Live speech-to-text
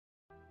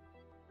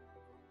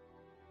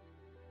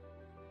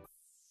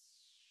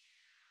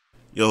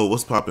Yo,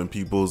 what's poppin',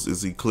 peoples?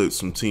 It's Eclipse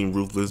from Team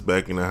Ruthless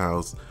back in the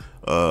house.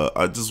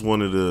 I just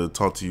wanted to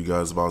talk to you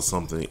guys about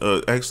something.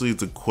 Actually,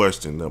 it's a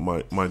question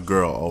that my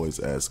girl always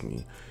asks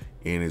me,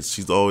 and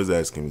she's always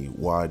asking me,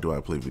 why do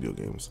I play video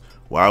games?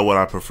 Why would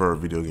I prefer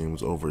video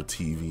games over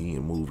TV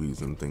and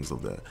movies and things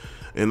of that?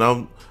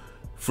 And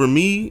for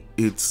me,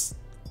 it's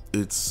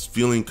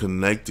feeling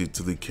connected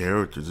to the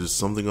character. There's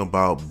something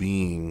about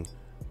being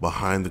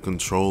behind the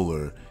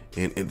controller,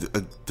 and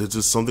there's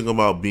just something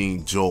about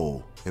being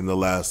Joel in The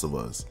Last of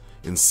Us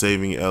and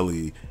saving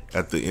Ellie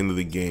at the end of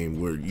the game,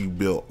 where you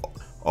built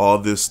all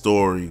this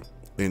story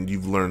and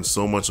you've learned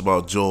so much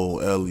about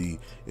Joel, Ellie,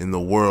 in the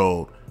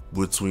world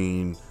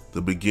between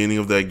the beginning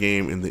of that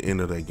game and the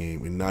end of that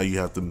game, and now you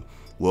have to,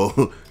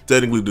 well,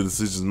 technically the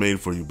decision's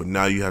made for you, but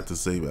now you have to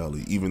save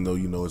Ellie, even though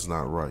you know it's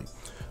not right.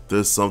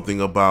 There's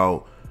something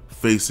about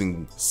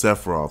facing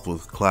Sephiroth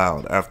with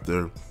Cloud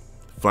after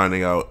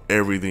finding out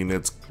everything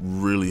that's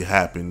really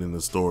happened in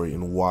the story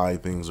and why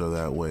things are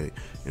that way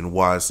and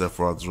why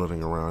Sephiroth's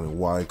running around and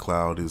why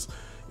Cloud is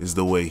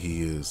the way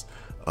he is.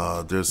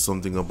 There's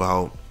something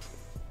about,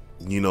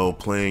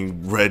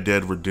 playing Red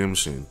Dead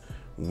Redemption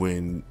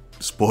when,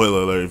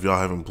 spoiler alert if y'all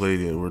haven't played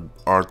it, where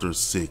Arthur's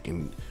sick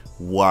and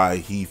why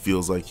he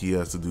feels like he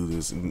has to do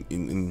this,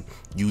 and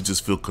you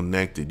just feel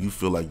connected. You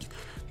feel like,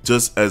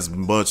 just as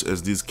much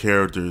as these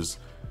characters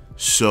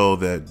show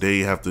that they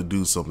have to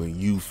do something,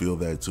 you feel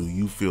that too.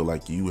 You feel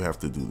like you have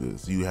to do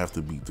this, you have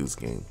to beat this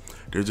game.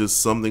 There's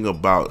just something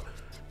about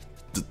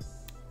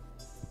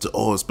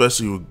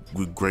especially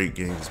with great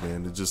games,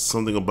 man. There's just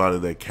something about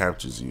it that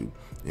captures you,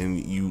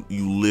 and you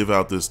live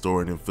out this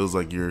story, and it feels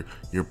like you're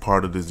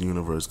part of this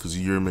universe because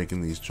you're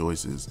making these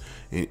choices,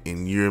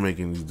 and you're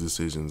making these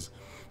decisions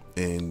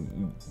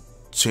and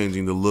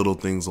changing the little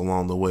things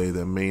along the way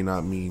that may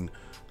not mean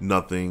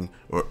nothing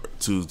or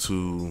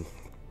to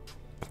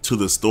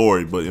the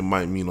story, but it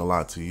might mean a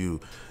lot to you.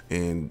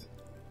 And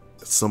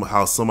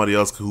somehow somebody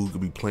else who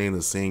could be playing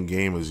the same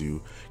game as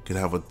you could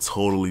have a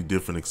totally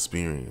different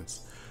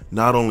experience.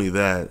 Not only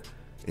that,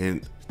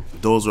 and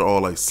those are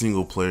all like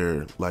single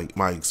player, like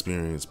my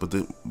experience, but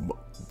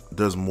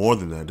there's more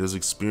than that. There's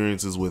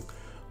experiences with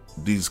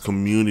these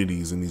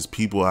communities and these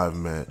people I've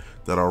met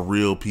that are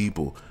real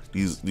people.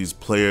 These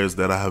players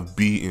that I have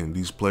beaten,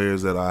 these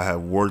players that I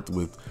have worked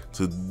with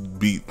to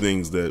beat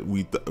things that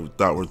we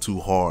thought were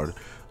too hard.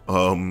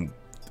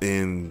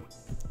 And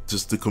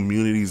just the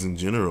communities in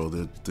general,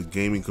 the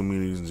gaming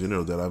communities in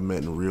general that I've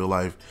met in real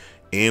life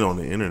and on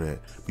the internet.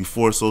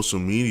 Before social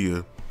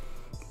media,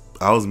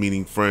 I was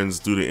meeting friends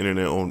through the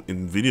internet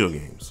in video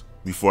games.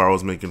 Before I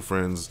was making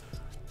friends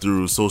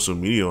through social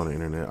media on the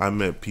internet, I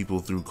met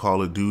people through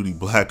Call of Duty,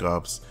 Black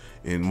Ops,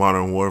 and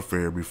Modern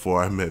Warfare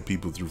before I met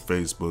people through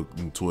Facebook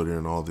and Twitter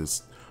and all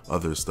this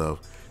other stuff.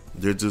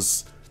 They're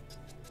just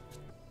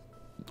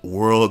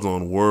worlds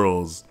on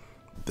worlds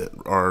that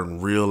are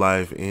in real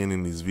life and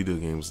in these video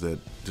games that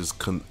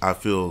just I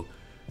feel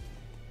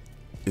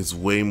it's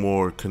way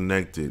more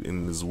connected,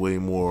 and there's way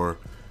more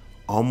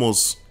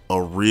almost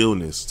a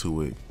realness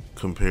to it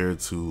compared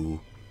to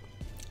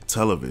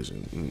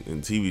television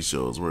and TV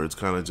shows, where it's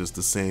kind of just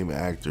the same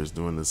actors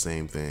doing the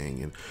same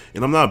thing.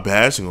 And I'm not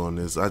bashing on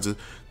this. I just,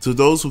 to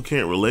those who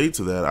can't relate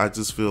to that, I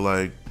just feel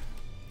like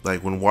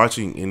when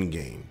watching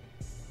Endgame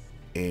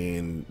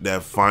and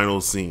that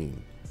final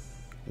scene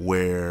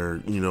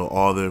where,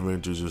 all the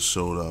Avengers just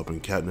showed up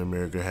and Captain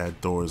America had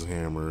Thor's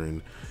hammer,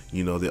 and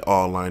they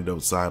all lined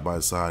up side by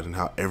side, and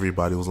how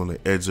everybody was on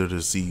the edge of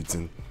their seats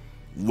and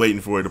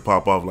waiting for it to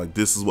pop off, like,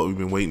 this is what we've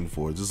been waiting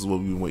for, this is what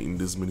we've been waiting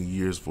this many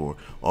years for,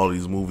 all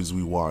these movies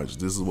we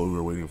watched, this is what we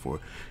were waiting for.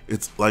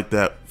 It's like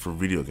that for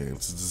video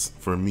games. It's just,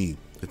 for me,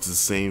 it's the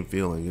same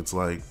feeling. It's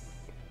like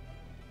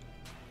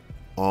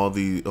all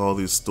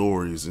these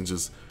stories, and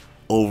just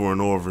over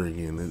and over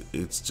again.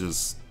 It's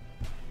just,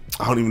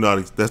 I don't even know how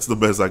to, that's the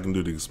best I can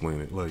do to explain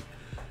it. Like,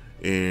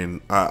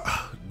 and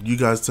you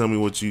guys tell me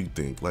what you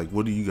think. Like,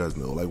 what do you guys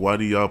know? Like, why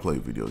do y'all play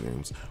video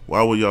games?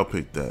 Why would y'all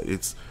pick that?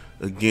 It's,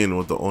 again,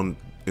 with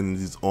in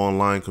these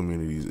online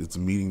communities, it's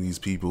meeting these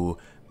people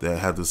that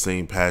have the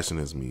same passion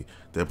as me,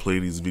 that play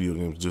these video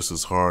games just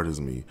as hard as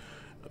me,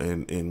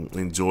 and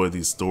enjoy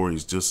these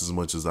stories just as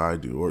much as I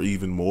do, or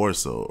even more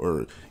so,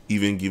 or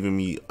even giving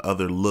me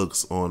other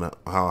looks on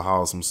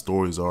how some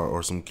stories are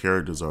or some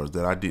characters are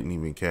that I didn't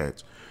even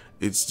catch.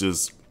 It's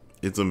just,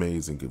 it's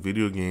amazing.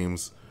 Video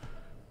games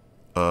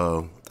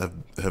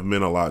have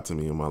meant a lot to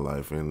me in my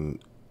life, and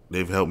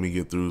they've helped me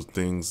get through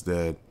things,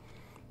 that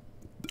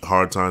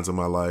hard times in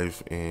my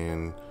life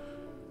and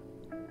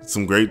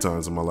some great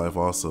times in my life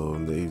also.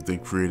 And they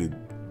created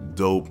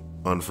dope,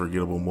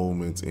 unforgettable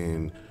moments,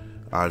 and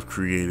I've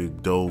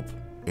created dope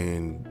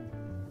and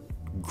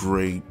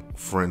great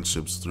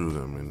friendships through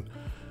them. And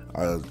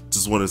I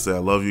just want to say I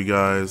love you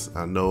guys.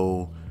 I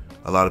know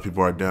a lot of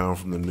people are down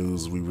from the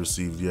news we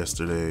received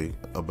yesterday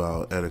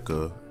about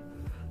Etika,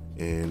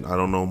 and I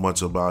don't know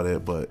much about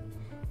it, but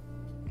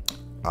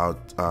I'm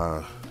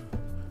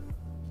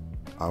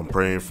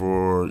praying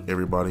for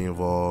everybody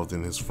involved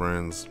and his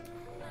friends,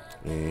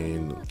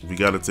 And we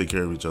got to take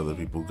care of each other,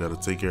 people. Got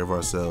to take care of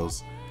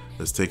ourselves.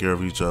 Let's take care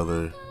of each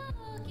other.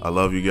 I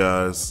love you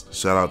guys.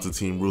 Shout out to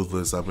Team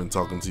Ruthless. I've been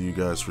talking to you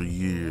guys for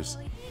years,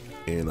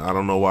 and I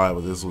don't know why,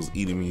 but this was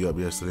eating me up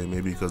yesterday.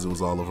 Maybe because it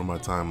was all over my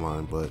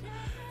timeline, but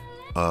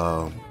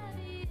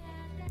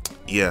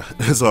yeah,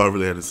 that's all I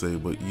really had to say.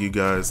 But you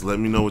guys, let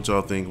me know what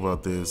y'all think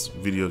about this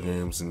video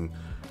games, and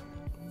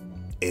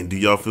do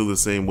y'all feel the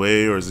same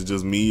way, or is it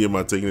just me? Am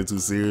I taking it too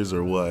serious,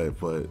 or what?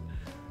 But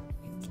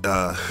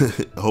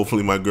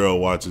hopefully my girl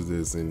watches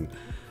this, and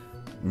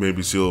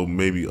maybe she'll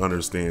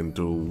understand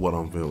what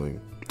I'm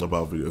feeling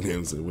about video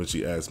games, and when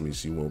she asks me,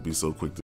 she won't be so quick to